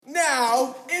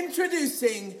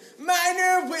Introducing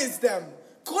Minor Wisdom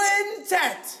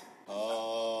Quintet.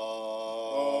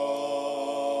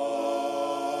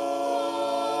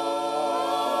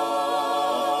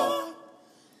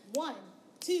 1,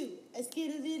 2, a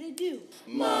skidda-didda-doo.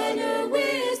 Minor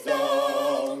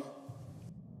Wisdom.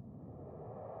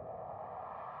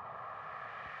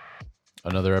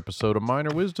 Another episode of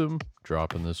Minor Wisdom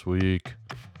dropping this week.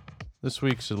 This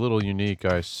week's a little unique.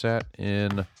 I sat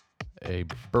in a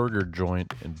burger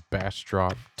joint in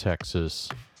Bastrop, Texas.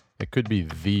 It could be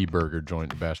the burger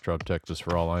joint in Bastrop, Texas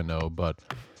for all I know, but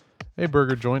a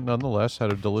burger joint nonetheless.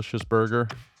 Had a delicious burger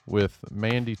with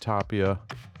Mandy Tapia,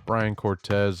 Brian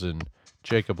Cortez, and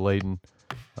Jacob Layton,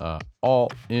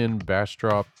 all in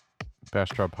Bastrop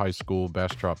High School,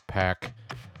 Bastrop PAC.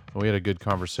 We had a good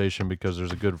conversation because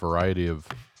there's a good variety of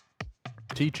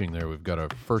teaching there. We've got a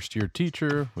first-year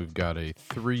teacher. We've got a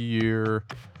 3-year,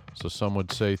 so some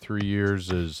would say 3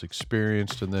 years is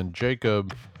experienced. And then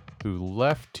Jacob, who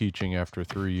left teaching after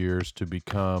 3 years to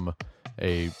become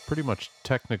a pretty much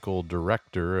technical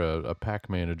director, a PAC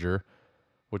manager,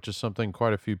 which is something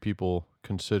quite a few people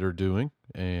consider doing.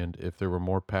 And if there were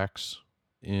more PACs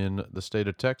in the state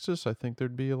of Texas, I think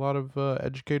there'd be a lot of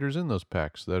educators in those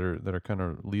PACs that are kind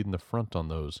of leading the front on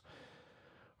those.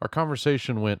 Our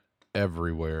conversation went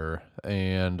everywhere,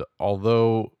 and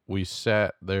although we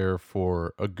sat there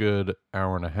for a good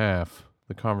hour and a half,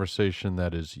 the conversation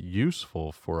that is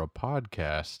useful for a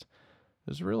podcast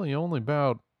is really only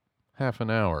about half an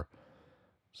hour.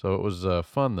 So it was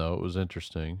fun, though. It was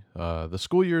interesting. The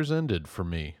school year's ended for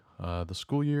me. The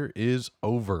school year is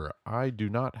over. I do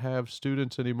not have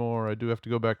students anymore. I do have to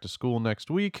go back to school next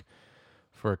week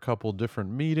for a couple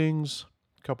different meetings,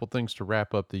 a couple things to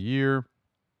wrap up the year,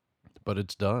 but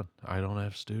it's done. I don't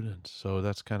have students, so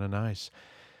that's kind of nice.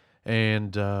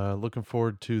 And looking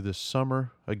forward to this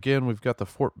summer. Again, we've got the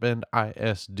Fort Bend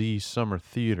ISD Summer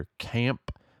Theater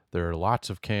Camp. There are lots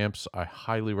of camps. I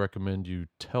highly recommend you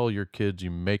tell your kids,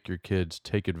 you make your kids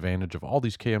take advantage of all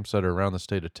these camps that are around the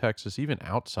state of Texas, even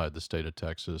outside the state of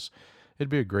Texas. It'd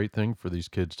be a great thing for these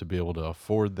kids to be able to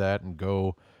afford that and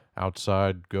go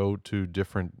outside, go to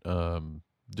different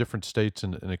states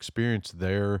and experience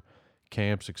their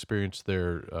camps, experience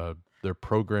their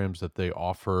programs that they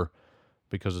offer,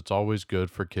 because it's always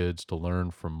good for kids to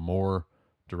learn from more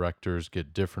directors,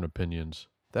 get different opinions.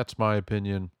 That's my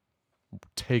opinion.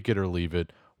 Take it or leave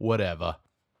it, whatever.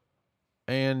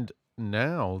 And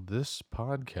now this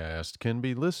podcast can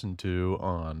be listened to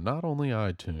on not only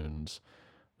iTunes,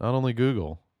 not only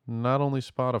Google, not only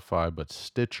Spotify, but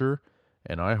Stitcher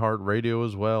and iHeartRadio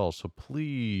as well. So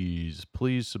please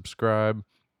subscribe.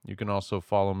 You can also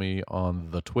follow me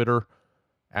on the Twitter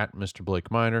at Mr.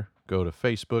 Blake Minor. Go to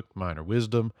Facebook, Minor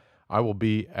Wisdom. I will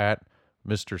be at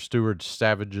Mr. Stewart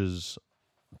Savage's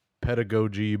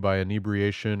Pedagogy by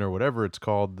Inebriation, or whatever it's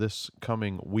called, this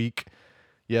coming week.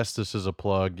 Yes, this is a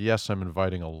plug. Yes, I'm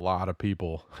inviting a lot of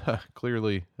people,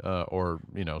 clearly, or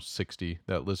 60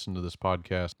 that listen to this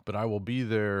podcast. But I will be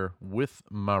there with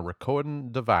my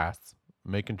recording device,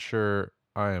 making sure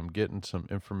I am getting some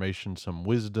information, some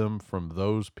wisdom from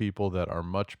those people that are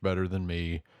much better than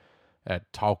me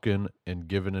at talking and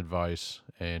giving advice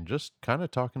and just kind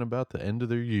of talking about the end of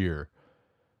their year.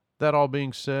 That all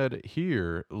being said,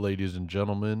 here, ladies and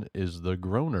gentlemen, is the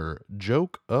Groner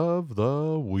Joke of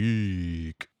the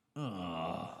Week.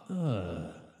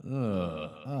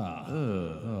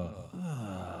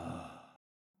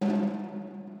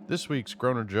 This week's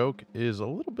Groner Joke is a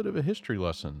little bit of a history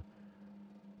lesson.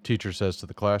 Teacher says to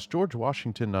the class, George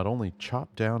Washington not only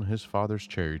chopped down his father's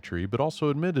cherry tree, but also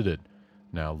admitted it.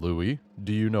 Now, Louis,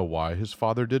 do you know why his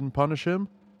father didn't punish him?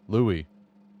 Louis,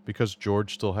 because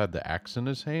George still had the axe in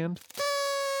his hand?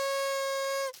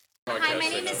 Hi, my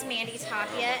name is Mandy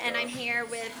Tapia, and I'm here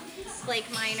with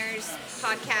Blake Minor's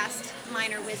podcast,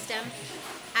 Minor Wisdom,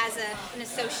 as an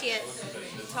associate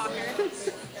talker.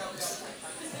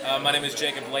 My name is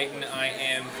Jacob Layton. I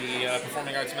am the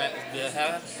Performing Arts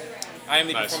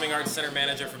Performing Arts Center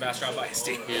Manager for Bastrop ISD.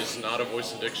 He is not a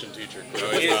voice and diction teacher.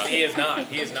 No, he is not.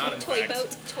 He is not. In Toy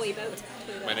fact. boat.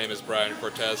 My name is Brian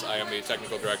Cortez. I am the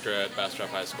technical director at Bastrop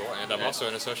High School, and I'm also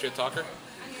an associate talker.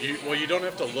 You don't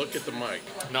have to look at the mic.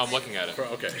 No, I'm looking at it.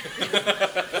 Okay.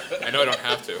 I know I don't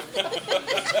have to.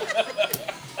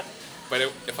 But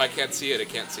if I can't see it, it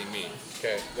can't see me.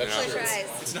 Okay, that's Close true. your eyes.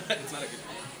 It's not a good.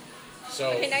 So,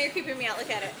 Okay, now you're creeping me out. Look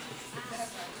at it.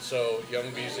 so young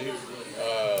BZ,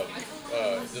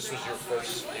 this was your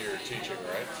first year teaching,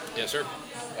 right? Yes, sir.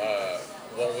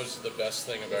 What was the best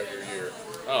thing about your year?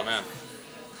 Oh, man.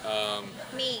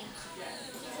 Me.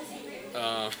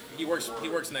 He works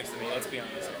next to me. Let's be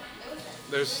honest.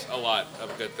 There's a lot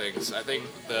of good things. I think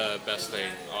the best thing,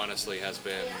 honestly, has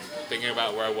been thinking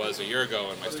about where I was a year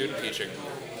ago in my student teaching,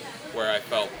 where I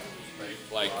felt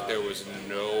like there was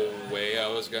no way I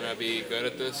was gonna be good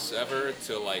at this ever,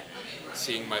 to like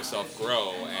seeing myself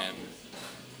grow and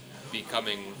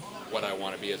becoming what I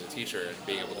want to be as a teacher, and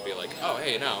being able to be like, oh,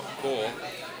 hey, now, cool.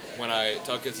 When I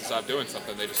tell kids to stop doing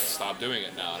something, they just stop doing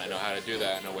it now, and I know how to do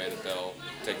that in a way that they'll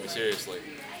take me seriously.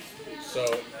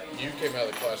 So you came out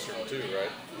of the classroom too, right?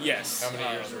 Yes. How many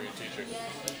years were you teaching?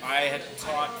 I had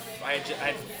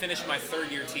finished my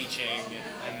third year teaching,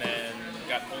 and then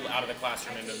got pulled out of the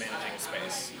classroom into managing a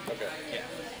space. Okay. Yeah.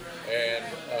 And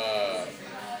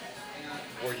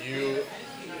were you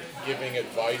giving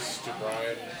advice to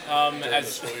Brian during the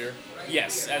school year?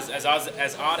 Yes, as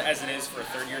odd as it is for a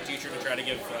third year teacher to try to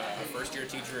give a first year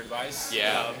teacher advice.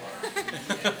 Yeah.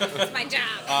 It's my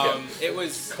job. It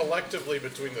was Collectively,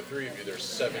 between the three of you, there's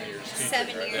 7 years teaching,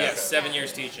 7 right? years. yes, 7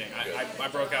 years teaching. I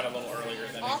broke out a little earlier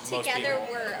than All most together, people.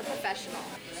 we're a professional.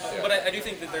 But I do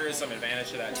think that there is some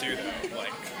advantage to that too, though.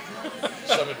 Like,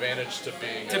 Some advantage to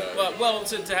being to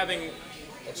having,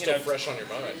 it's you still know, fresh on your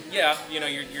mind. yeah,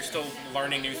 you're still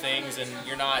learning new things, and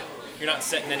you're not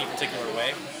set in any particular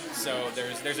way. So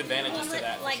there's advantages to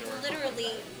that. for Like sure.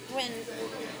 literally,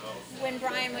 when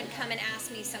Brian would come and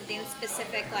ask me something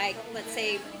specific, like let's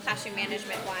say classroom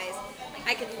management wise,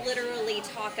 I could literally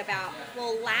talk about,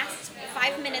 well, last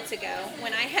 5 minutes ago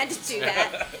when I had to do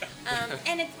that,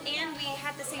 and we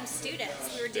had the same students,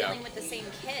 we were dealing with the same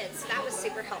kids, so that was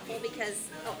super helpful because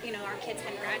our kids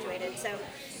hadn't graduated, so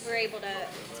we were able to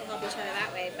help each other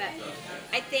that way. But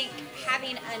I think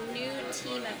having a new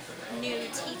team of new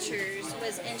teachers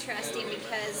was interesting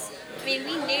because we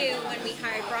knew when we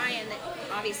hired Brian that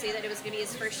obviously that it was going to be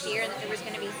his first year and that there was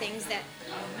going to be things that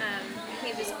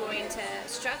he was going to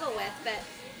struggle with, but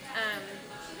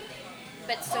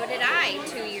so did I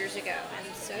 2 years ago, and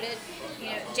so did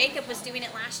Jacob was doing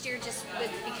it last year just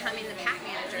with becoming the PAC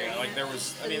manager. Yeah, like there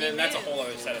was, and that's a whole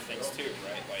other set of things too,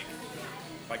 right?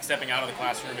 Like stepping out of the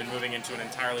classroom and moving into an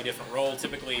entirely different role.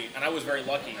 Typically, and I was very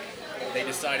lucky, they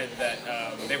decided that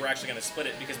they were actually going to split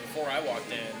it because before I walked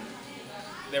in,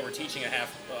 they were teaching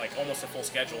almost a full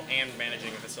schedule and managing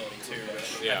a facility too,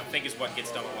 which I think is what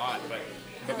gets done a lot.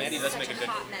 But Mandy does make a good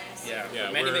hot mess.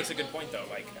 Yeah, Mandy makes a good point though.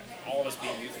 Like all of us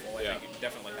being youthful, I think it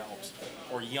definitely helps.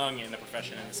 Or young in the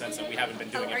profession in the sense that we haven't been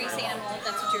doing it Are you very saying long. I'm old?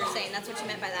 That's what you were saying. That's what you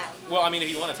meant by that. Well, if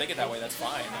you want to take it that way, that's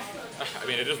fine. I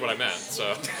mean, it is what I meant,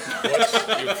 so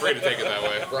you're free to take it that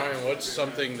way. Brian, what's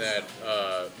something that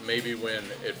maybe when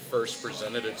it first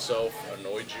presented itself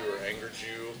annoyed you or angered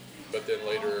you, but then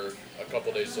later, a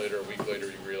couple days later, a week later,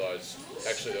 you realized,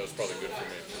 actually, that was probably good for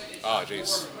me? Oh,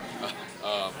 jeez.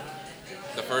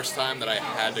 The first time that I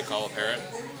had to call a parent,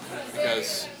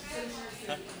 because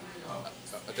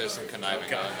there's some conniving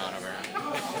going on over here.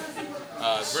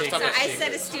 First time I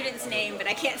said a student's name, but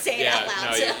I can't say it out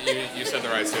loud. you said the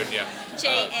right student, yeah.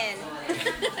 J.N.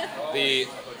 The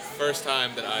first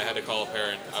time that I had to call a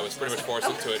parent, I was pretty much forced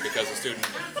into it because the student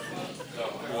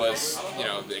was,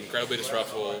 incredibly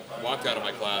disruptive, walked out of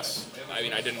my class. I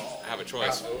didn't have a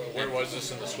choice. Where was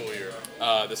this in the school year?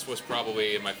 This was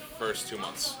probably in my first 2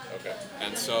 months. Okay.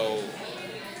 And so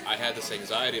I had this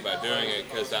anxiety about doing it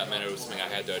because that meant it was something I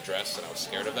had to address, and I was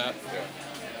scared of that. Yeah.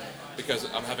 Because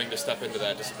I'm having to step into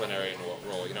that disciplinarian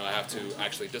role. I have to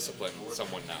actually discipline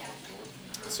someone now.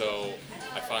 So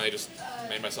I finally just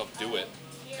made myself do it.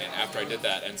 And after I did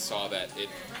that and saw that it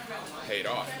paid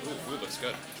off, ooh, looks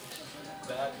good.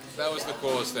 That was the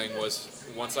coolest thing, was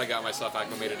once I got myself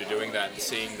acclimated to doing that and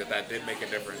seeing that did make a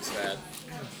difference,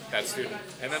 that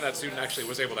student actually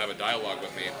was able to have a dialogue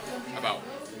with me about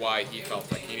why he felt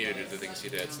like he needed to do the things he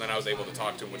did. So then I was able to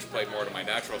talk to him, which played more to my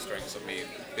natural strengths of me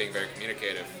being very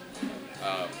communicative.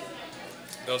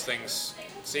 Those things,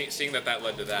 seeing that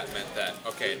led to that meant that,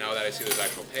 okay, now that I see there's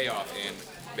actual payoff in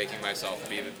making myself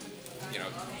be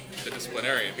the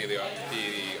disciplinarian, be the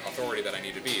authority that I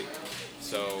need to be.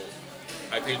 So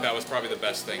I think that was probably the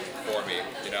best thing for me.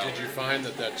 Did you find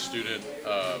that student,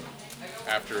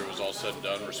 after it was all said and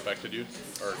done, respected you?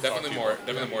 Or Definitely more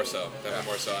so.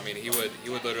 He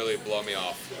would literally blow me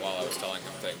off while I was telling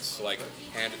him things. So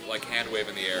hand wave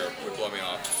in the air would blow me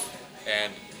off.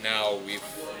 And now we've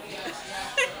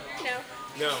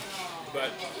No,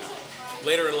 but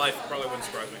later in life probably wouldn't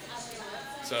surprise me.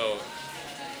 So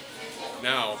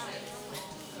now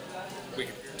we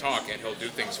can talk and he'll do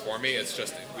things for me. It's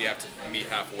just we have to meet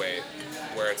halfway,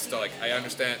 where it's still like I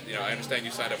understand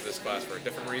you signed up for this class for a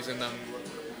different reason than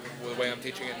the way I'm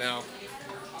teaching it now.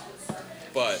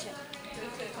 But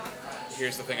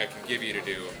here's the thing I can give you to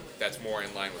do that's more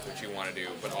in line with what you want to do,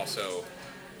 but also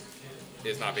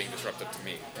is not being disruptive to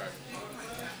me. Right.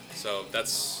 So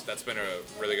that's been a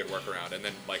really good workaround. And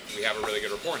then like we have a really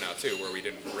good rapport now too, where we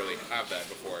didn't really have that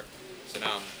before. So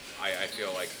now I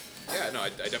feel like, yeah, no, I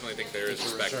definitely think there is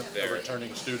respect A there.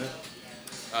 returning student?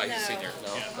 He's a senior.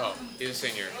 No. Yeah. Oh. He's a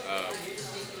senior.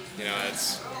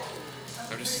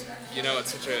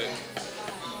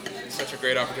 It's such a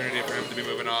great opportunity for him to be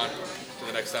moving on to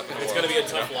the next step in the It's world. going to be a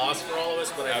tough loss for all of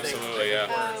us, but I think Absolutely, yeah.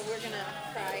 We're gonna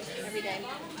cry every day.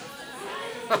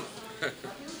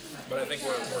 But I think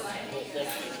we'll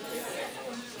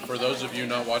For those of you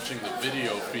not watching the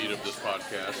video feed of this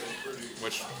podcast,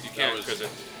 Which you can't was because it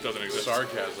doesn't exist.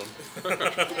 sarcasm.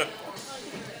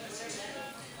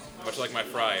 Much like my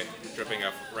fry dripping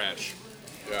off ranch.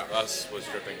 Yeah. Us was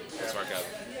dripping sarcasm.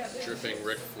 Dripping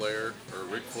Ric Flair, or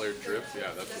Ric Flair drip.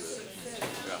 Yeah, that's what it is.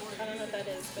 Yeah. I don't know what that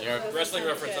is. But Yeah. those wrestling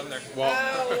sound reference good. on there. Well,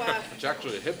 Oh, it's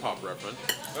actually a hip hop reference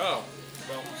Oh,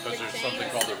 well, because there's Rick something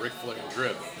James. called the Ric Flair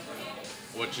drip,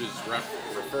 which is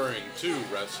referring to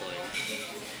wrestling,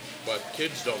 but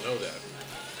kids don't know that.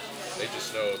 They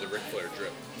just know the Ric Flair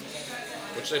drip,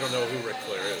 which they don't know who Ric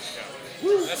Flair is.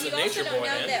 that's You a also nature don't boy,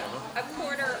 know man. that a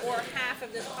quarter or half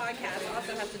of this podcast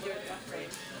also has to do with wrestling.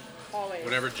 Always.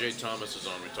 Whenever Jay Thomas is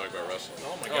on, we talk about wrestling.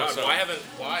 Oh my god, so- why haven't?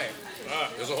 Why?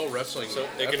 There's a whole wrestling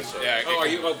They can, episode. yeah. Oh, are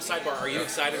you? Oh, sidebar. Are you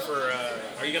excited for?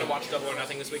 Are you going to watch Double or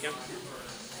Nothing this weekend?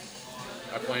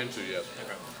 I plan to, yes.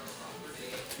 Okay.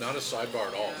 Not a sidebar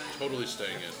at all. Totally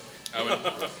staying in.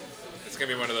 It's gonna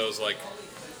be one of those like,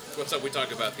 what's up? We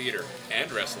talk about theater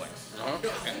and wrestling. Uh-huh.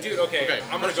 Dude, okay. Okay,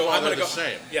 I'm gonna first of go. all, I'm gonna they're go. the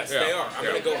same. Yes, Yeah. they are. I'm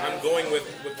Yeah. gonna go. I'm going with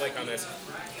Blake on this.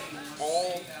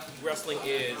 All wrestling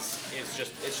is it's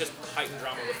just heightened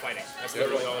drama with fighting. That's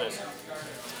literally all it is.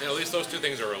 And at least those two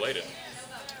things are related.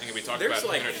 And can be talked There's about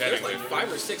like energetically.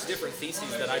 5 or 6 different theses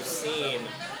that I've seen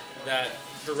that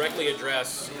directly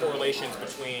address correlations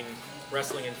between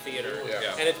wrestling and theater.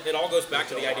 Yeah. And it all goes back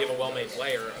to the idea of a well-made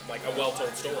play or like a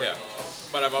well-told story. Yeah.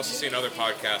 But I've also seen other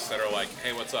podcasts that are like,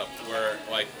 hey, what's up? We're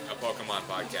like a Pokemon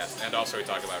podcast. And also we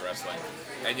talk about wrestling.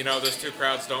 And you know, those two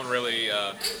crowds don't really,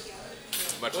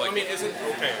 much Well, like... I mean, isn't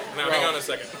okay? Now, Well- hang on a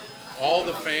second. All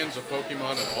the fans of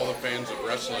Pokemon and all the fans of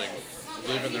wrestling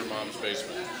live in their mom's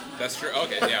basement. That's true.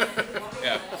 Okay, yeah.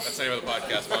 Yeah, that's the name of the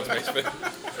podcast, Mom's Basement.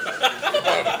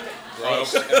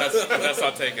 Gross. That's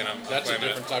not taken. I'm That's a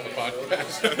claiming different type of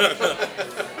podcast.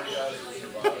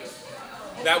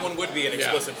 That one would be an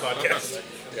explicit podcast.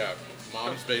 Yeah,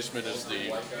 Mom's Basement is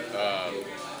the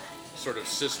sort of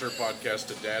sister podcast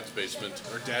to Dad's Basement,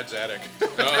 or Dad's Attic.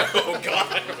 Oh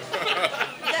God!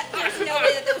 There's no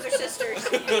way that those are sisters.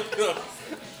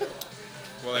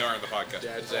 Well, they are in the podcast.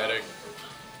 Dad's Attic.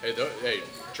 Hey, hey,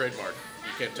 trademark.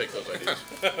 You can't take those ideas.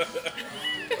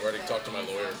 I've already talked to my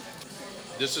lawyer.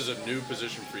 This is a new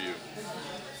position for you,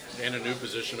 and a new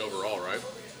position overall, right?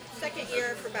 Second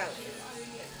year for both.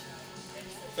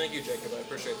 Thank you, Jacob. I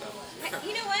appreciate that.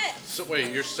 You know what? So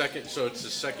wait, you're second. So it's the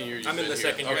second year you've I'm in been the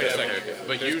here. second year. Okay, Yeah, okay, okay. okay.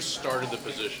 But you started the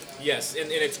position. Yes, in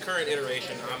its current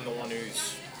iteration, I'm the one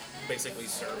who's basically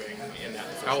serving in that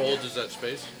position. How old is that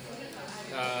space?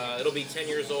 It'll be 10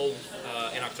 years old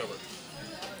in October.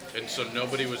 And so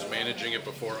nobody was managing it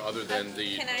before, other than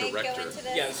the Can I director. go into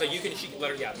this? Yeah, so she can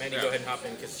let her. Yeah, Mandy, Yeah. go ahead and hop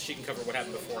in because she can cover what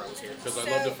happened before I was here. Because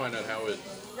I'd love to find out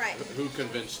Right. who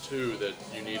convinced who that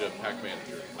you need a pack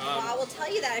manager. Well, I will tell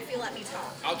you that if you let me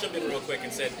talk. I'll jump in real quick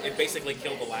and said it basically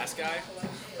killed the last guy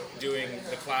doing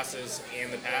the classes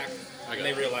and the pack. I got And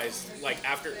they it. realized, like,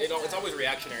 after it's always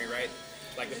reactionary, right?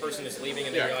 Like the person is leaving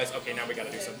and they Yeah. realize, okay, now we got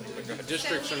to do something. But go ahead.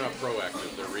 Districts are not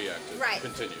proactive; they're reactive. Right.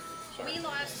 Continue. Sorry. We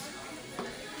lost.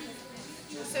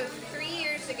 So 3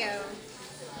 years ago,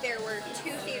 there were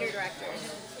 2 theater directors,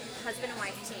 husband and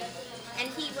wife team, and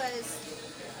he was.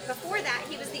 Before that,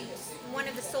 he was one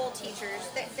of the sole teachers.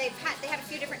 They had a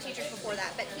few different teachers before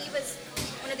that, but he was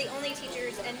one of the only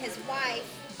teachers. And his wife.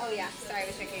 Oh yeah, sorry, I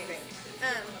was drinking a drink.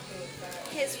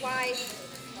 His wife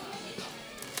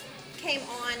came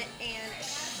on and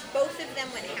both of them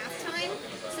went halftime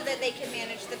so that they could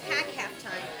manage the pack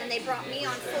halftime, and they brought me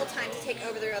on full time to take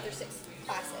over their other 6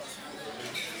 classes.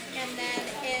 And then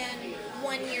in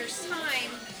 1 year's time,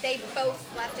 they both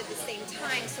left at the same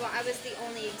time, so I was the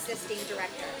only existing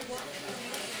director.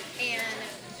 And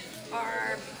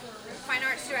our fine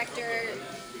arts director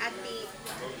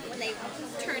when they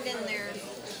turned in their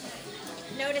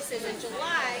notices in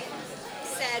July,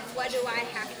 said, what do I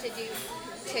have to do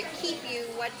to keep you?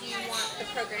 What do you want the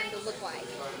program to look like?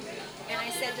 And I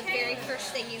said the very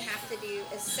first thing you have to do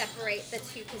is separate the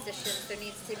 2 positions. There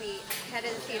needs to be head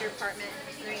of the theater department,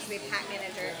 and there needs to be a pack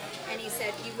manager. And he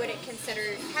said, you wouldn't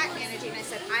consider pack managing. I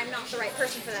said, I'm not the right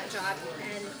person for that job,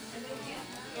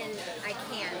 and I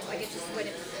can't. Like, it just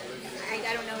wouldn't.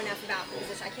 I don't know enough about the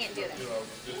position. I can't do it.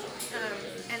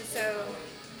 And so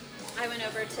I went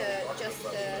over to just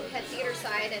the head theater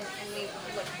side, and we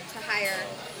looked to hire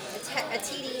a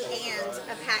TD and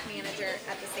a pack manager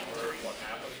at the same time.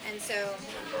 And so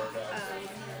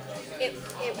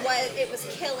it was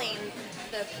killing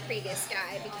the previous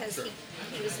guy because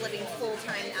he was living full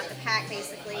time at the pack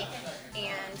basically.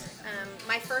 And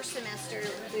my first semester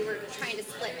we were trying to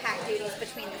split pack duties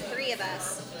between the three of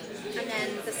us, and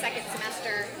then the second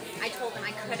semester I told him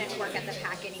I couldn't work at the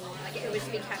pack anymore. Like it was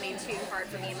becoming too hard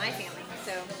for me and my family.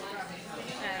 So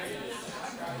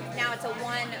now it's a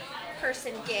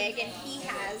one-person gig, and he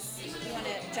has. You want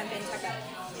to jump in and talk about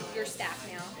your staff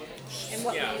now and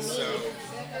what you need?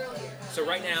 So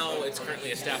right now it's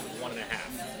currently a staff of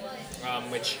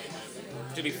 1.5, which,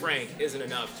 to be frank, isn't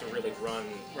enough to really run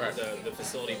the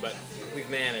facility, but we've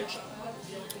managed.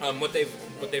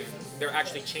 They're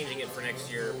actually changing it for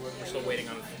next year. We're still waiting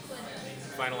on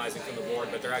finalizing from the board,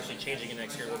 but they're actually changing it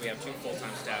next year where we have 2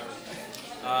 full-time staff.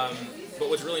 But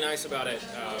what's really nice about it,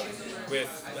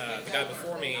 with the guy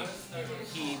before me,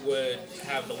 he would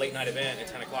have the late night event at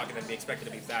 10 o'clock and then be expected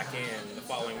to be back in the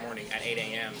following morning at 8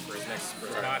 a.m. for his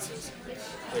classes,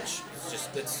 which is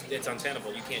just, it's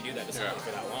untenable. You can't do that to somebody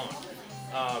for that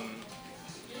long.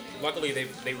 Luckily,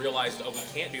 they realized,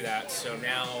 we can't do that, so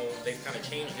now they've kind of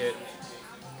changed it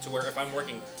to where if I'm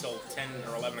working till 10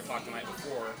 or 11 o'clock the night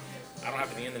before, I don't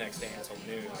have to be in the next day until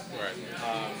noon. Right.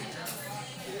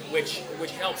 Which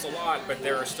helps a lot, but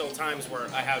there are still times where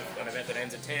I have an event that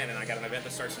ends at 10 and I got an event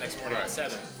that starts the next morning at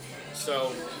 7.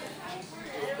 So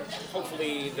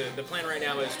hopefully the plan right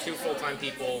now is 2 full-time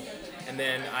people, and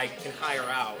then I can hire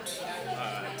out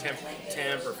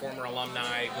temp or former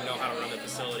alumni who know how to run the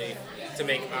facility to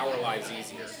make our lives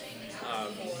easier.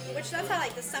 Which that's how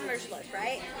like the summers look,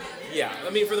 right? Yeah, I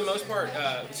mean for the most part.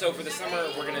 So for the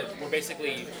summer, we're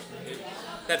basically.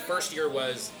 That first year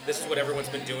was, this is what everyone's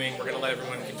been doing. We're going to let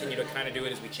everyone continue to kind of do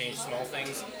it as we change small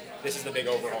things. This is the big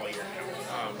overhaul year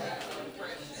now.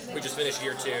 We just finished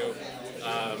year 2.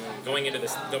 Going into the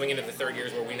third year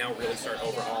is where we now really start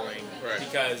overhauling. Right.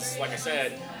 Because, like I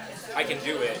said, I can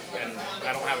do it, and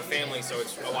I don't have a family, so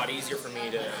it's a lot easier for me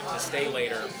to stay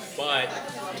later. But,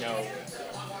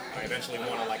 I eventually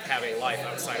want to have a life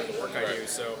outside of the work I do.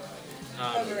 So.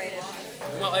 Overrated.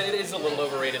 Well, it is a little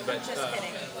overrated, but. Just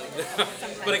kidding.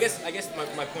 But I guess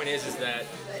my point is that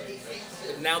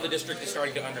now the district is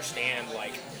starting to understand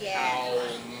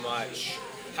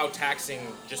how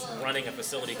taxing just running a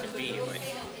facility can be.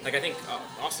 Like I think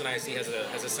Austin ISD has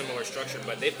a similar structure,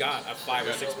 but they've got a 5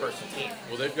 or 6 person team.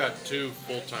 Well, they've got 2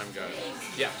 full-time guys.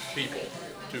 Yeah. People.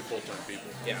 2 full-time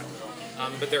people. Yeah.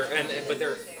 But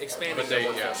they're expanding their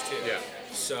workforce too. Yeah.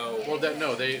 So. Well,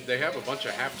 they have a bunch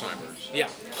of half-timers. Yeah.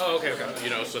 Oh, okay.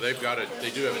 So they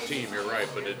do have a team. You're right,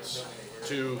 but it's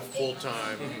 2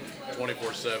 full-time,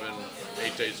 24/7,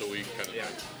 8 days a week kind of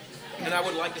thing. And I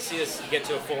would like to see us get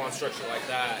to a full-on structure like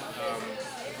that,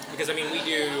 because I mean we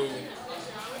do.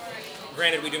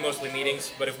 Granted, we do mostly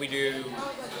meetings, but if you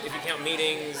count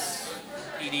meetings,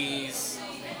 PDs,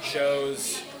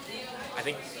 shows, I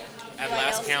think at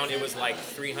last count it was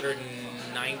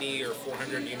 390 or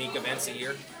 400 unique events a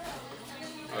year,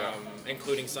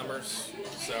 including summers.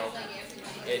 So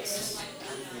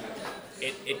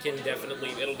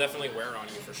it'll definitely wear on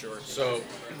you for sure. So,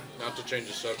 not to change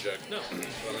the subject. No. I'm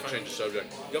going to change the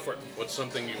subject. Go for it. What's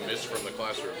something you miss from the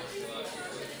classroom?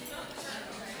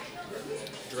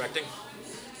 Directing.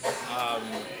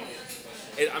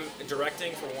 I'm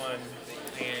directing for one,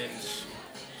 and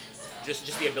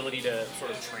just the ability to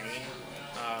sort of train.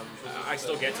 I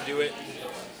still get to do it,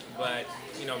 but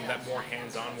that more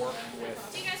hands-on work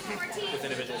with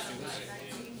individual students.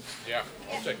 Yeah,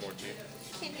 I'll take more tea.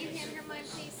 Can you hand her mine,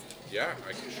 please? Yeah,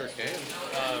 I sure can.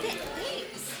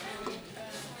 Thanks.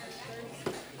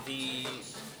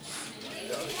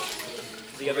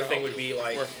 The other thing would be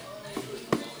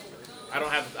I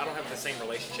don't have the same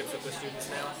relationships with the students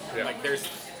now. Yeah.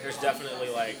 There's definitely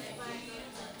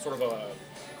sort of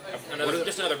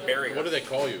another barrier. What do they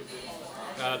call you?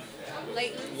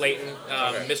 Leighton.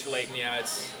 Okay. Mr. Leighton. Yeah,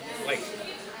 it's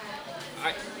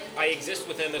I exist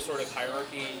within this sort of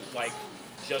hierarchy,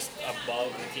 just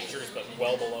above the teachers, but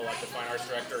well below the fine arts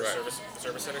director or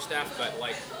service center staff. But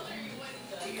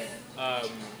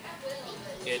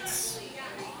it's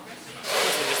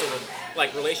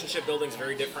just relationship building is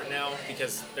very different now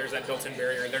because there's that built-in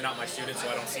barrier. They're not my students, so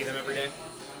I don't see them every day.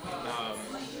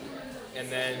 And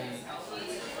then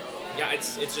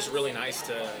it's just really nice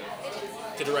to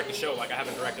direct a show. I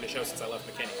haven't directed a show since I left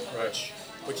McKinney,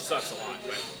 which sucks a lot.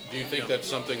 But do you think that's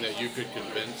something that you could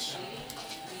convince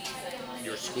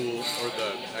your school or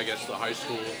the high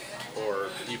school or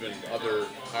even other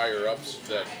higher ups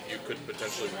that you could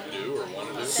potentially do or want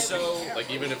to do? So, Like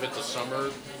even if it's a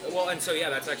summer. well, and so yeah,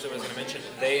 that's actually what I was going to mention.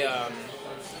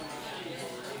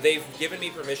 They've given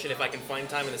me permission if I can find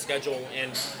time in the schedule,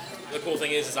 and the cool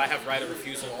thing is I have right of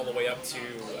refusal all the way up to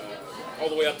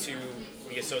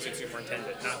the associate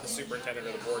superintendent, not the superintendent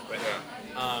or the board. But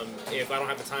if I don't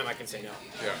have the time, I can say no.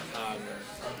 Yeah.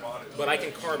 But I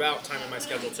can carve out time in my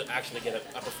schedule to actually get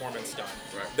a performance done.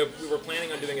 Right. We were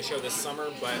planning on doing a show this summer,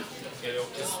 but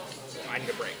I need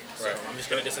a break. So Right. I'm just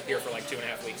going to disappear for like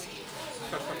 2.5 weeks.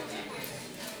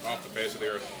 Off the face of the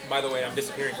earth. By the way, I'm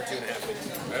disappearing for 2.5 weeks.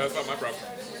 Yeah, that's not my problem.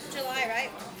 July,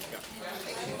 right?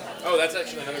 Oh, that's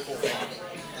actually another cool thing.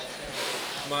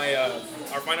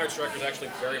 Our fine arts director is actually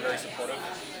very, very supportive.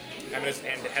 And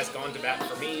has gone to bat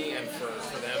for me and for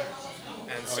them.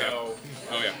 And so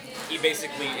Oh yeah. he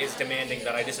basically is demanding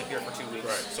that I disappear for 2 weeks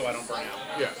Right. so I don't burn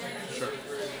out. Yeah. Sure.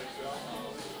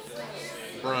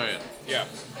 Brian, Yeah.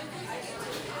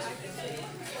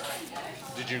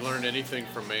 did you learn anything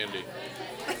from Mandy?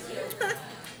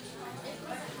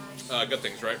 Good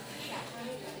things, right?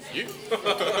 You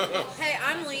Hey,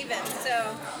 I'm leaving,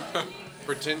 so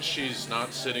pretend she's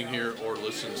not sitting here or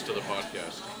listens to the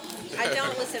podcast. I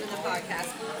don't listen to the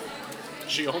podcast.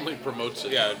 She only promotes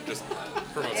it. Yeah, just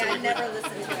promote Yeah, I something. never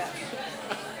listen to it.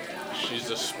 She's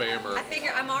a spammer. I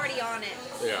figure I'm already on it.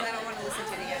 Yeah. And I don't want to listen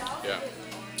to it again. Yeah.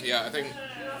 Yeah, I think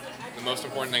the most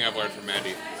important thing I've learned from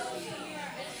Mandy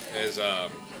is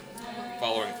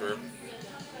following through.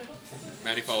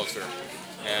 Mandy follows through.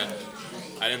 And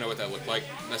I didn't know what that looked like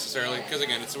necessarily, because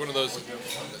again, it's one of those,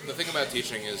 the thing about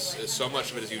teaching is so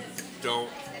much of it is you don't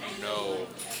know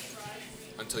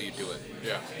until you do it.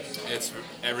 Yeah. It's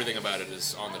everything about it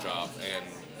is on the job, and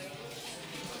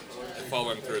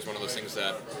following through is one of those things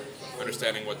that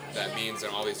understanding what that means in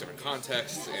all these different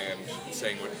contexts and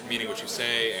meaning what you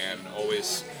say, and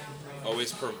always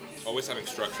having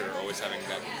structure, always having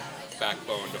that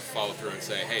backbone to follow through and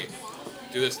say, hey,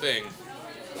 do this thing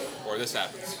or this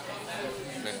happens.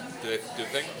 And then do they do the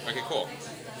thing? Okay, cool.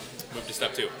 Move to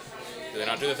step 2. Do they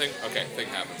not do the thing? Okay, thing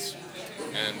happens.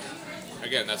 And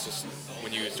again, that's just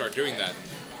when you start doing that,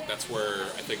 that's where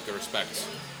I think the respect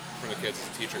from the kids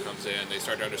as a teacher comes in. They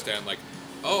start to understand, like,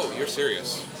 oh, you're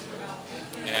serious.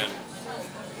 And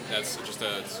that's just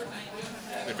it's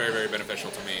been very, very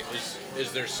beneficial to me.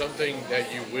 Is there something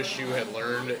that you wish you had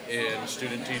learned in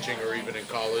student teaching or even in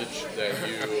college that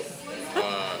you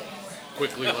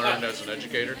quickly learned as an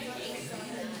educator?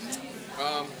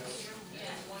 I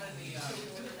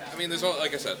mean, there's all,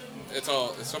 like I said, it's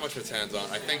so much of it's hands-on.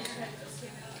 I think,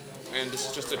 and this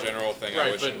is just a general thing.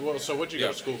 Right, so what'd you go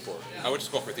Yeah. to school for? I went to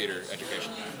school for theater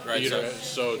education. Right. Theater,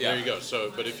 so yeah. there you go.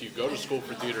 So, but if you go to school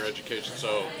for theater education,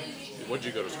 so what'd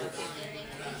you go to school for?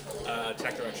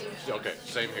 Tech direction. Okay,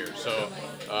 same here.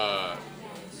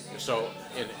 So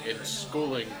in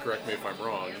schooling, correct me if I'm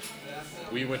wrong,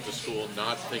 we went to school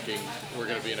not thinking we're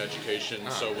going to be in education.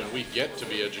 So when we get to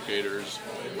be educators,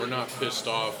 we're not pissed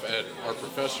off at our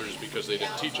professors because they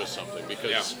didn't teach us something,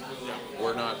 because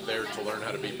we're not there to learn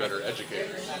how to be better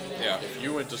educators. Yeah. If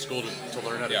you went to school to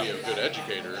learn how to be a good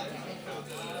educator,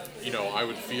 I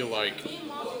would feel like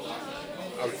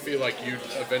you'd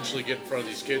eventually get in front of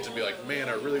these kids and be like, man,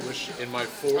 I really wish in my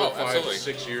 4 or 5 absolutely.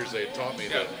 6 years they had taught me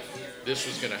that this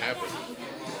was going to happen.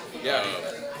 Yeah,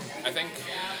 I think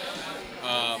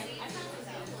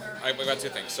I got 2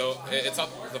 things. So it's not,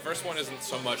 the first one isn't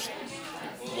so much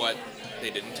what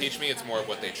they didn't teach me; it's more of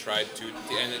what they tried to,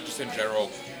 and just in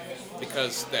general,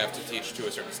 because they have to teach to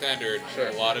a certain standard. Sure.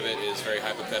 A lot of it is very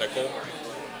hypothetical.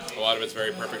 A lot of it's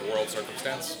very perfect world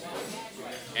circumstance,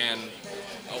 and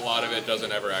a lot of it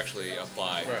doesn't ever actually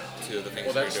apply to the things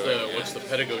Well, that's you're doing. what's the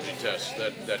pedagogy test?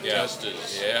 That test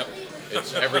is. Yep.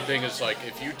 It's everything is like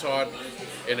if you taught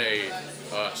in a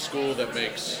school that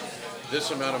makes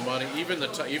this amount of money, even the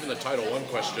Title I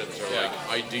questions are like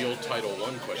ideal Title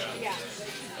I questions.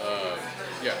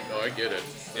 Yeah. No, I get it.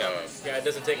 Yeah, it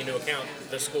doesn't take into account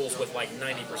the schools with like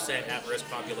 90% at-risk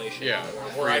population. Yeah,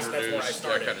 that's where I reintroduced,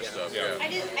 started. that kind of stuff. Yeah.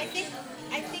 Yeah.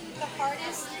 I think the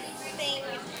hardest thing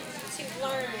to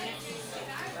learn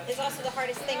is also the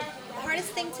hardest thing. The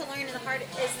hardest thing to learn and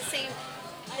is the same.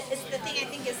 Is the thing I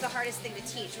think is the hardest thing to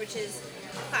teach, which is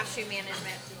classroom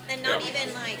management, and not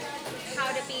even like how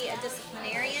to be a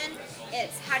disciplinarian.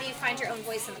 It's how do you find your own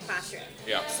voice in the classroom.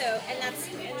 Yeah. So and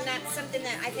that's something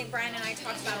that I think Brian and I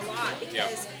talked about a lot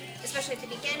because, especially at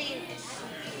the beginning,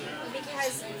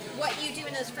 because what you do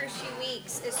in those first few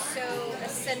weeks is so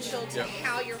essential to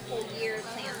how your whole year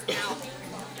plans out.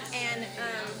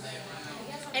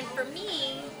 And for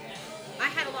me, I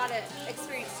had a lot of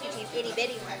experience teaching itty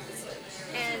bitty ones,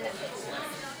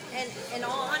 and in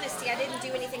all honesty, I didn't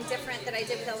do anything different that I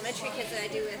did with elementary kids that I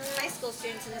do with high school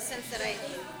students, in the sense that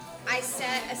I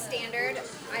set a standard,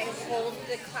 I hold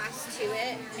the class to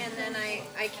it, and then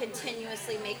I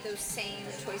continuously make those same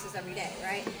choices every day,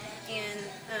 right? And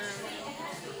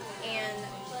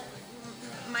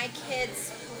my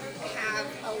kids have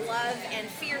a love and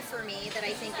fear for me that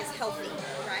I think is healthy,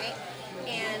 right?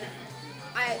 And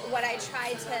what I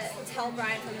tried to tell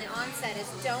Brian from the onset is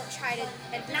don't try to,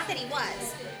 and not that he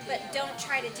was, but don't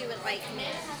try to do it like me,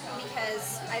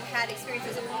 because I've had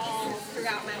experiences all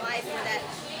throughout my life where that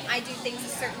I do things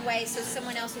a certain way, so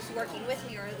someone else who's working with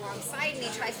me or alongside me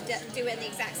tries to do it in the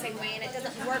exact same way, and it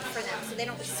doesn't work for them, so they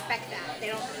don't respect that.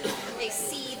 They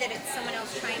see that it's someone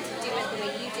else trying to do it the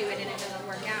way you do it, and it doesn't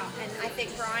work out. And I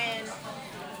think Brian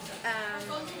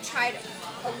tried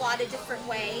a lot of different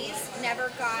ways,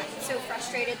 never got so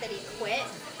frustrated that he quit.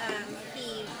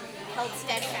 He held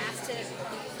steadfast to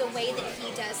the way that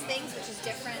he does things, which is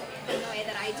different than the way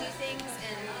that I do things,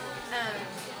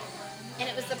 and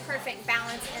it was the perfect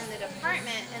balance in the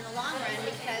department in the long run,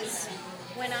 because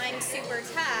when I'm super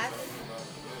tough,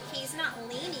 he's not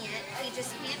lenient, he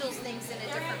just handles things in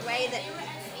a different way that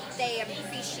they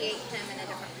appreciate him in a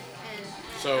different way. And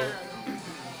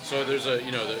So there's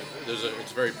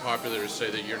it's very popular to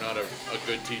say that you're not a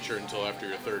good teacher until after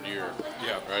your third year.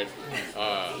 Yeah. Right?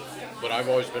 But I've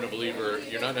always been a believer,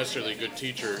 you're not necessarily a good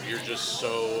teacher, you're just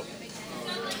so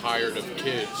tired of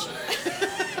kids.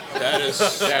 That is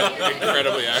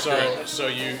incredibly accurate. So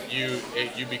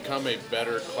you become a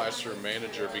better classroom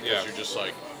manager because you're just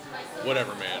like,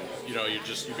 whatever, man. You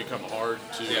become hard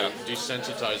to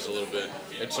desensitize a little bit.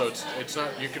 And so it's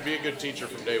not, you could be a good teacher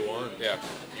from day one. Yeah.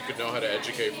 You could know how to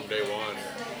educate from day one.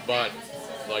 But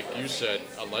like you said,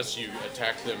 unless you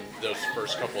attack them those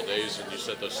first couple of days and you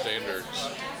set those standards,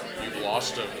 you've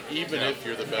lost them, even if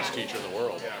you're the best teacher in the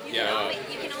world. You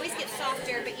can always get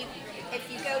softer, but if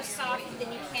you go soft,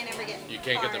 then you can't ever get You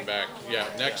can't hard. get them back. Yeah,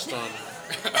 next on...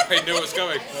 I knew it was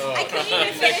coming. I couldn't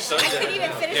even finish what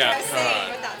I was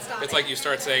saying without stopping. It's like you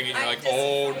start saying it and you're like,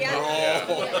 no.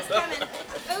 no. It's coming.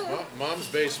 Ooh. Mom's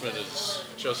Basement is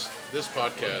just this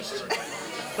podcast.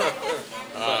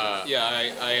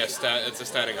 It's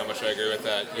astounding how much I agree with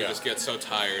that. You just get so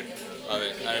tired of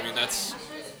it. I mean, that's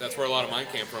where a lot of mine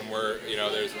came from, where,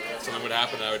 there's something would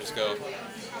happen and I would just go,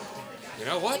 you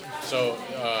know what? So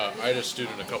I had a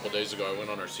student a couple days ago. I went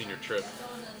on our senior trip.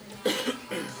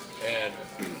 And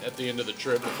at the end of the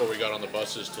trip, before we got on the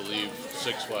buses to leave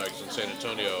Six Flags in San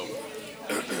Antonio,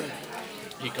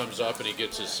 he comes up and he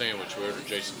gets his sandwich. We ordered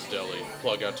Jason's Deli.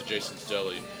 Plug out to Jason's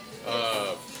Deli.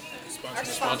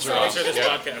 Sponsor this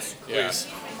podcast, please.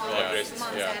 Mom's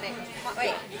Attic.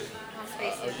 Wait. Mom's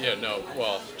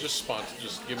Basement. Just sponsor.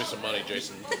 Just give me some money,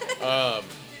 Jason.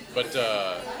 But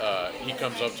he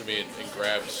comes up to me and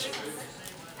grabs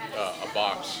a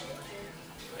box.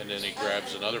 And then he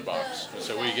grabs another box. I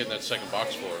said, "What are you getting that second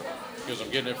box for?" He goes, "I'm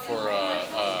getting it for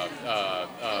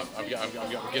I'm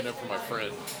getting it for my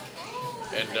friend."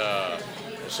 And I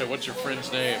said, "What's your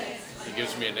friend's name?" He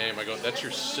gives me a name. I go, "That's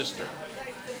your sister.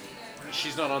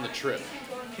 She's not on the trip.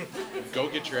 Go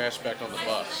get your ass back on the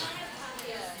bus."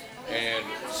 And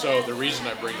so the reason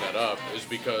I bring that up is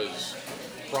because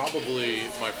probably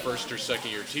my first or second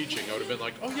year teaching, I would have been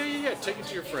like, "Oh yeah, take it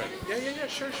to your friend. Yeah,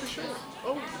 sure.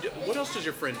 Oh, what else does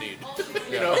your friend need?" Just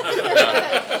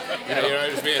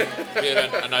being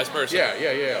a nice person.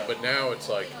 Yeah. But now it's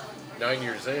like 9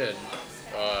 years in,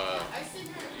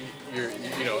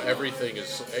 everything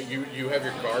is you have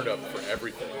your guard up for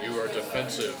everything. You are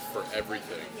defensive for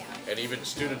everything. And even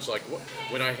students, like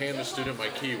when I hand a student my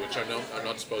key, which I'm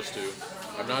not supposed to.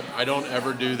 I don't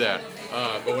ever do that.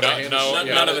 But when I hand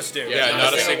none of us do.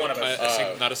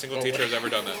 Not a single teacher has ever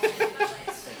done that.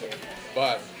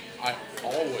 But I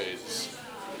always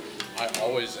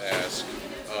ask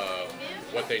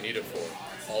what they need it for.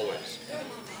 Always.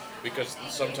 Because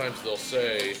sometimes they'll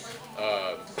say,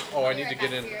 I need to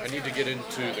get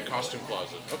into the costume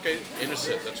closet. Okay,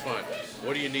 innocent, that's fine.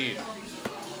 What do you need?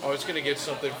 I was going to get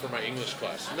something for my English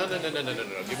class. No. Give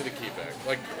me the key back.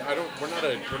 Like, we're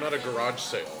not a garage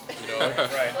sale,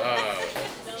 Right.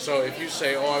 So if you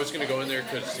say, I was going to go in there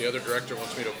because the other director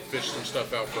wants me to fish some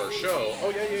stuff out for our show.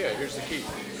 Oh, yeah, here's the key.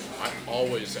 I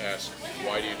always ask,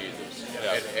 why do you need this?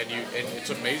 Yeah. And it's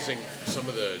amazing, some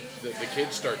of the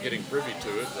kids start getting privy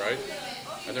to it, right?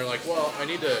 And they're like, well, I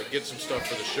need to get some stuff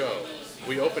for the show.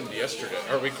 We opened yesterday,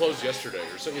 or we closed yesterday,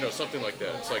 or something like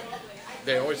that. It's like,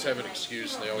 they always have an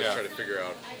excuse and they always Yeah. try to figure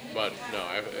out. But no,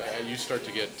 you start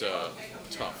to get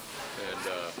tough. And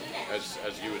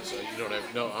as you would say, you don't have,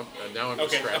 no, now I'm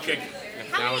just Okay, scratching.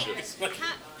 okay. Now I'm many, just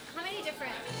how many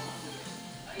different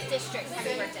districts have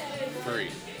you worked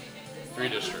in? three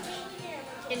districts.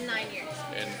 In 9 years.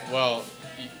 And well,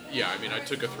 yeah, I mean, I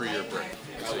took a 3-year break.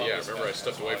 So yeah, remember I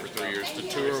stepped away for 3 years. The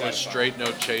tour was straight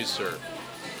no chaser.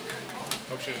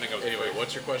 Hope she didn't think I was Anyway,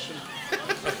 what's your question?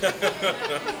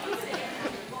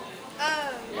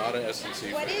 A lot of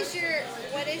S&C. What is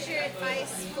your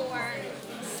advice for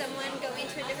someone going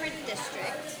to a different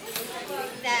district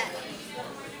that,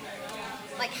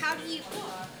 like, how do you,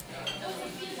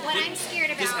 what I'm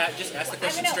scared about, Just ask the I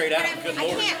question don't know, straight out. what Good I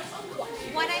lord. can't,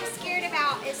 what I'm scared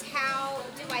about is how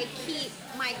do I keep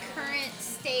my current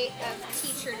state of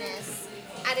teacherness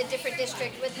at a different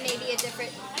district with maybe a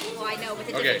different, well, I know, with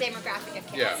a different Okay. demographic of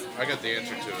kids. Yeah, I got the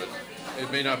answer to it.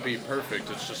 It may not be perfect.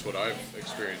 It's just what I've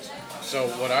experienced. So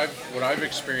what I've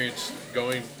experienced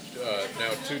going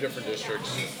now 2 different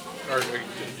districts, or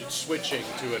switching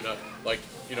to another, like,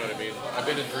 you know what I mean. I've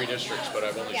been in 3 districts, but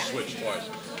I've only Yeah. switched twice.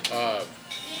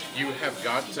 You have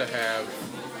got to have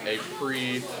a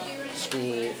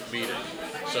pre-school meeting.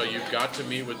 So you've got to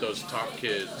meet with those top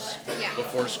kids Yeah.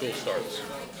 before school starts,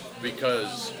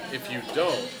 because if you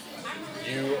don't,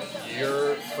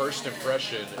 your first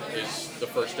impression is the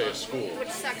first day of school. Which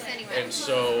sucks anyway. And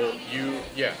so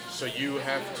you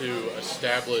have to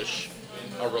establish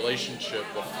a relationship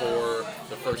before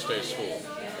the first day of school,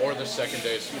 or the second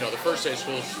day. The first day of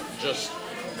school is just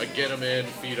a get them in,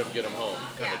 feed them, get them home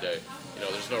kind of Yeah. day.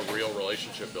 There's no real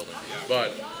relationship building.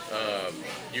 But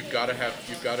you've got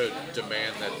to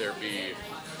demand that there be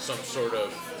some sort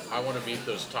of, I want to meet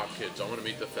those top kids. I want to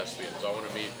meet the thespians. I want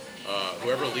to meet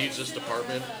whoever leads this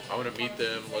department. I want to meet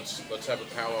them. Let's have a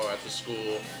powwow at the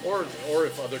school, or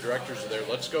if other directors are there,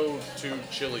 let's go to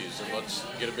Chili's and let's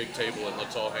get a big table and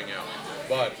let's all hang out.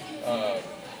 But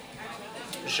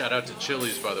shout out to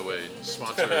Chili's, by the way,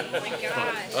 sponsor. Oh my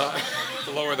gosh.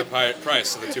 To lower the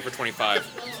price of the 2 for $25,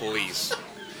 please.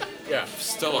 Yeah,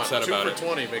 Still come on, upset 2 about for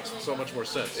it. 20 makes so much more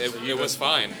sense. It, So it was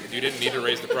fine. You didn't need to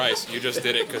raise the price. You just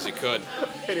did it because you could.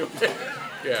 anyway.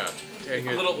 Yeah, dang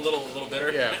A it. little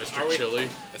bitter. Yeah, Are Mr. we? Chili.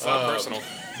 It's not personal.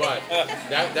 But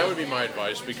that would be my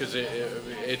advice, because it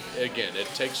again, it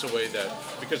takes away that,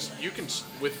 because you can,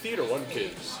 with Theater 1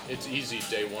 kids, it's easy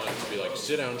day one to be like,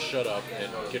 sit down, shut up, and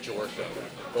get your work done.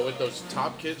 But with those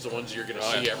top kids, the ones you're going to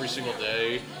see every single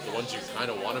day, the ones you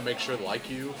kind of want to make sure like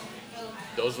you,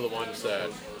 those are the ones that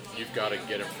you've got to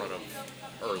get in front of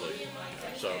early.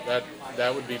 So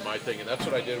that would be my thing, and that's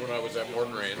what I did when I was at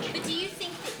Morton Ranch. But do you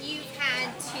think that you've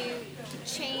had to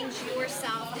change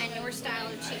yourself and your style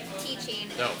of teaching?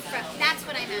 No. That's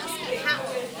what I'm asking.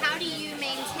 How do you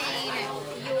maintain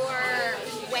your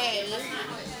way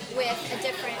with a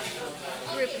different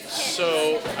group of kids?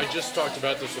 So I just talked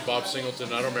about this with Bob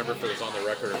Singleton. I don't remember if it was on the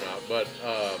record or not, but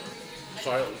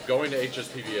so going to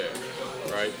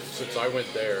HSPVA, right? Since I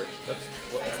went there,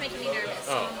 It's making me nervous.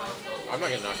 oh, I'm not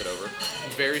gonna knock it over.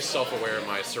 I'm very self-aware of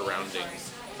my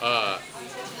surroundings.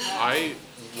 I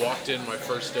walked in my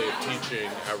first day of teaching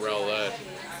at Rowlett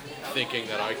thinking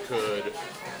that I could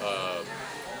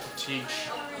teach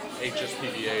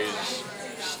HSPVA's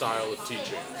style of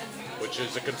teaching, which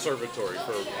is a conservatory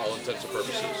for all intents and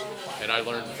purposes. And I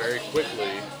learned very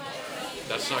quickly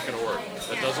that's not going to work.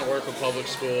 That doesn't work with public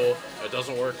school. That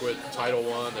doesn't work with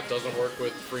Title I. That doesn't work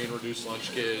with free and reduced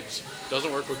lunch kids.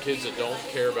 Doesn't work with kids that don't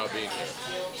care about being here.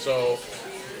 So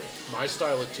my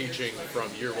style of teaching from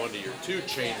year 1 to year 2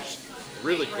 changed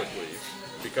really quickly,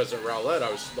 because at Rowlett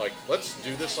I was like, let's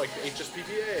do this like the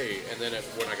HSPVA. And then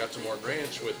when I got to Morton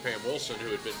Ranch with Pam Wilson, who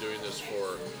had been doing this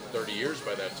for 30 years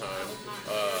by that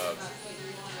time,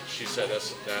 she said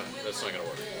that's not going to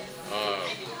work.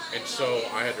 And so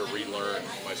I had to relearn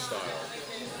my style,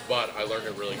 but I learned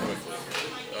it really quickly.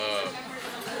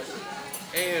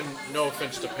 And no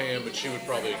offense to Pam, but she would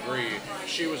probably agree,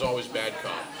 she was always bad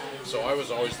cop. So I was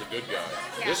always the good guy.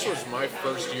 This was my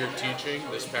first year teaching,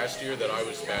 this past year, that I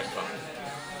was bad cop.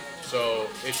 So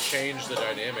it changed the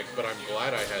dynamic, but I'm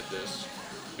glad I had this,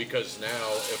 because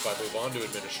now if I move on to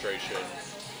administration,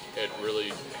 it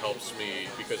really helps me,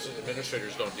 because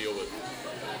administrators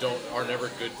are never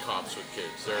good cops with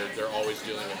kids. They're always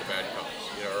dealing with the bad cops,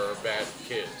 or bad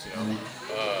kids,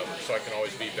 so I can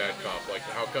always be bad cop. Like,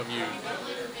 how come you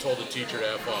told a teacher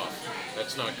to F off?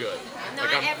 That's not good.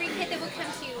 Not Like, every kid that will come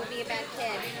to you will be a bad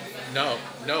kid. No,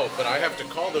 but I have to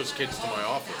call those kids to my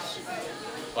office.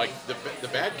 Like the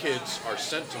bad kids are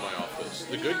sent to my office.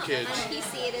 The good kids. On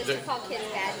PC, it is the- to call kids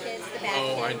bad kids. The bad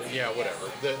Oh, kids. yeah,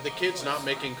 whatever. The kids not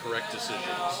making correct decisions,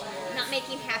 Not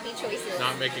making happy choices.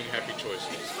 not making happy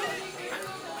choices.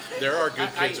 There are good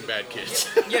kids and bad kids.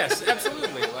 Yes,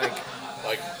 absolutely.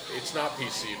 Like it's not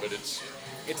PC, but it's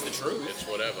It's the truth. it's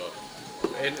whatever.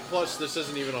 And plus, this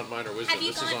isn't even on Minor Wisdom. Have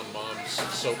you This is gone- on Mom's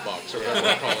soapbox or whatever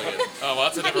we're calling it. Oh, well,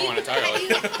 that's a different one entirely.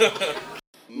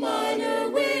 Minor